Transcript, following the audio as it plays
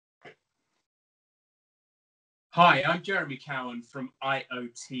Hi, I'm Jeremy Cowan from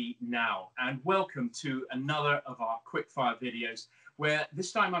IoT Now, and welcome to another of our Quickfire videos, where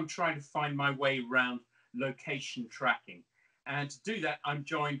this time I'm trying to find my way around location tracking. And to do that, I'm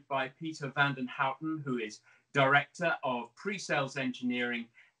joined by Peter van den Houten, who is Director of Pre-Sales Engineering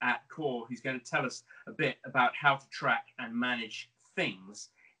at Core, who's going to tell us a bit about how to track and manage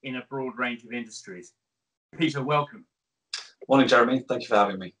things in a broad range of industries. Peter, welcome. Morning, Jeremy. Thank you for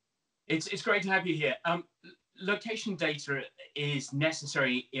having me. It's great to have you here. Location data is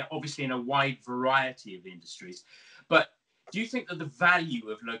necessary, obviously, in a wide variety of industries. But do you think that the value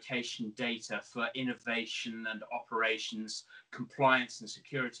of location data for innovation and operations, compliance and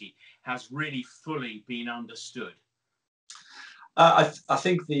security has really fully been understood? I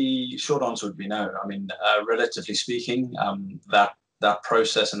think the short answer would be no. I mean, relatively speaking, that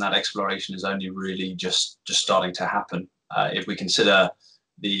process and that exploration is only really just starting to happen. If we consider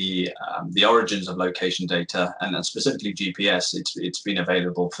the origins of location data and specifically GPS, it's been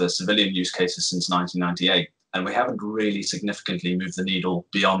available for civilian use cases since 1998, and we haven't really significantly moved the needle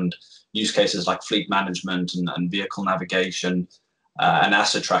beyond use cases like fleet management and vehicle navigation and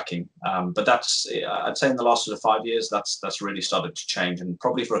asset tracking. But that's, I'd say, in the last sort of 5 years, that's really started to change, and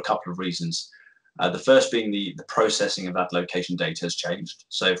probably for a couple of reasons. The first being the processing of that location data has changed.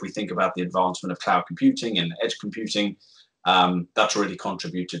 So if we think about the advancement of cloud computing and edge computing, that's really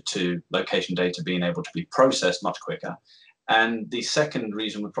contributed to location data being able to be processed much quicker. And the second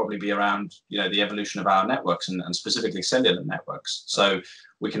reason would probably be around, the evolution of our networks and specifically cellular networks. So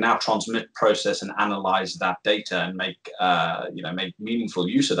we can now transmit, process, and analyze that data and make meaningful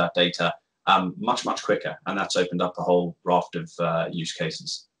use of that data much quicker. And that's opened up a whole raft of use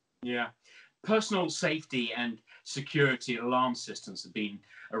cases. Yeah, personal safety and security alarm systems have been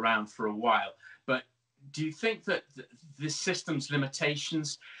around for a while, but do you think that the system's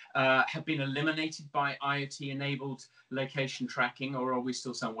limitations have been eliminated by IoT-enabled location tracking, or are we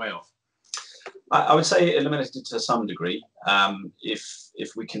still some way off? I would say eliminated to some degree.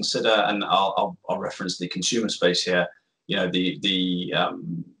 If we consider, and I'll reference the consumer space here, the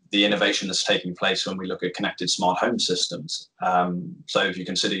innovation that's taking place when we look at connected smart home systems. So if you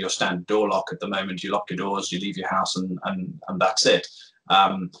consider your standard door lock at the moment, you lock your doors, you leave your house, and that's it.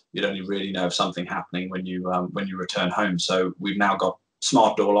 You'd only really know of something happening when you return home. So we've now got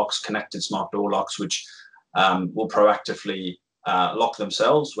smart door locks, connected smart door locks, which will proactively lock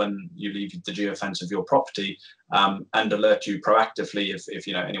themselves when you leave the geofence of your property, and alert you proactively if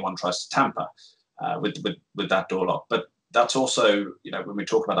anyone tries to tamper with that door lock. But that's also, when we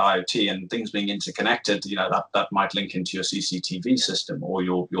talk about IoT and things being interconnected, that might link into your CCTV system or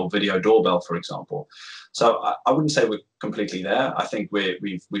your video doorbell, for example. So I wouldn't say we're completely there. I think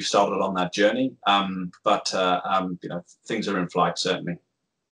we've started on that journey, but things are in flight, certainly.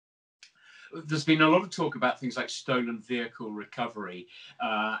 There's been a lot of talk about things like stolen vehicle recovery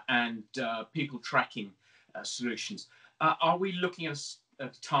and people tracking solutions. Are we looking at a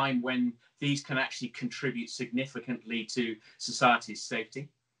time when these can actually contribute significantly to society's safety?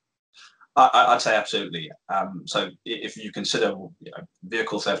 I'd say absolutely. So if you consider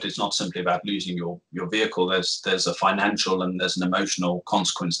vehicle theft, it's not simply about losing your vehicle. There's a financial and there's an emotional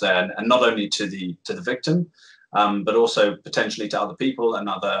consequence there, and not only to the victim, but also potentially to other people and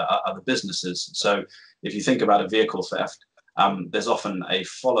other businesses. So if you think about a vehicle theft, there's often a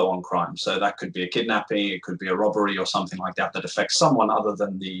follow-on crime. So that could be a kidnapping, it could be a robbery or something like that affects someone other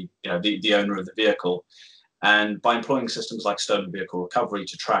than the owner of the vehicle. And by employing systems like stolen vehicle recovery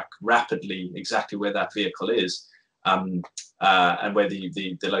to track rapidly exactly where that vehicle is, and where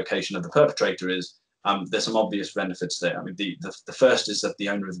the location of the perpetrator is, there's some obvious benefits there. I mean, the first is that the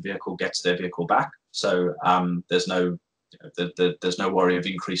owner of the vehicle gets their vehicle back. So there's no worry of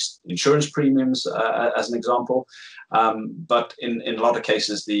increased insurance premiums, as an example. But in a lot of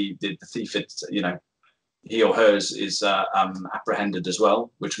cases, the thief, he or hers is apprehended as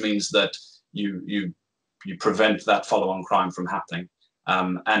well, which means that you prevent that follow-on crime from happening,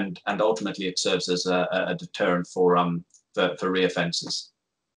 and ultimately it serves as a deterrent for reoffences.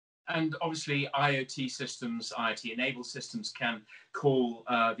 And obviously, IoT systems, IoT-enabled systems can call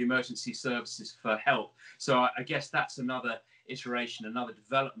the emergency services for help. So I guess that's another iteration, another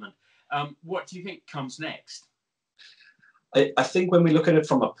development. What do you think comes next? I think when we look at it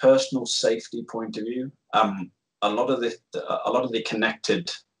from a personal safety point of view, a lot of the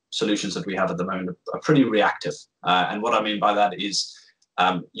connected solutions that we have at the moment are pretty reactive. And what I mean by that is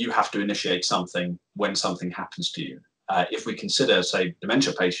you have to initiate something when something happens to you. If we consider, say,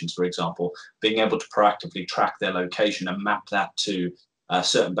 dementia patients, for example, being able to proactively track their location and map that to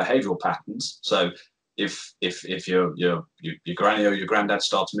certain behavioral patterns. So if your granny or your granddad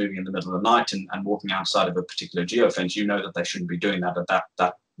starts moving in the middle of the night and walking outside of a particular geofence, you know that they shouldn't be doing that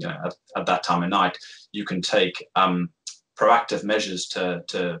at that time of night. You can take proactive measures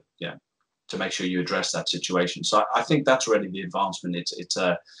to make sure you address that situation. So I think that's really the advancement. It's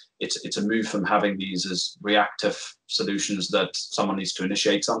a move from having these as reactive solutions that someone needs to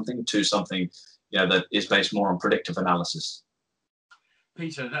initiate something to something that is based more on predictive analysis.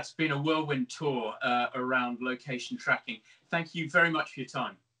 Peter, that's been a whirlwind tour around location tracking. Thank you very much for your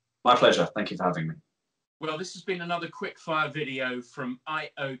time. My pleasure. Thank you for having me. Well, this has been another Quickfire video from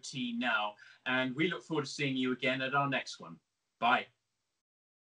IoT Now, and we look forward to seeing you again at our next one. Bye.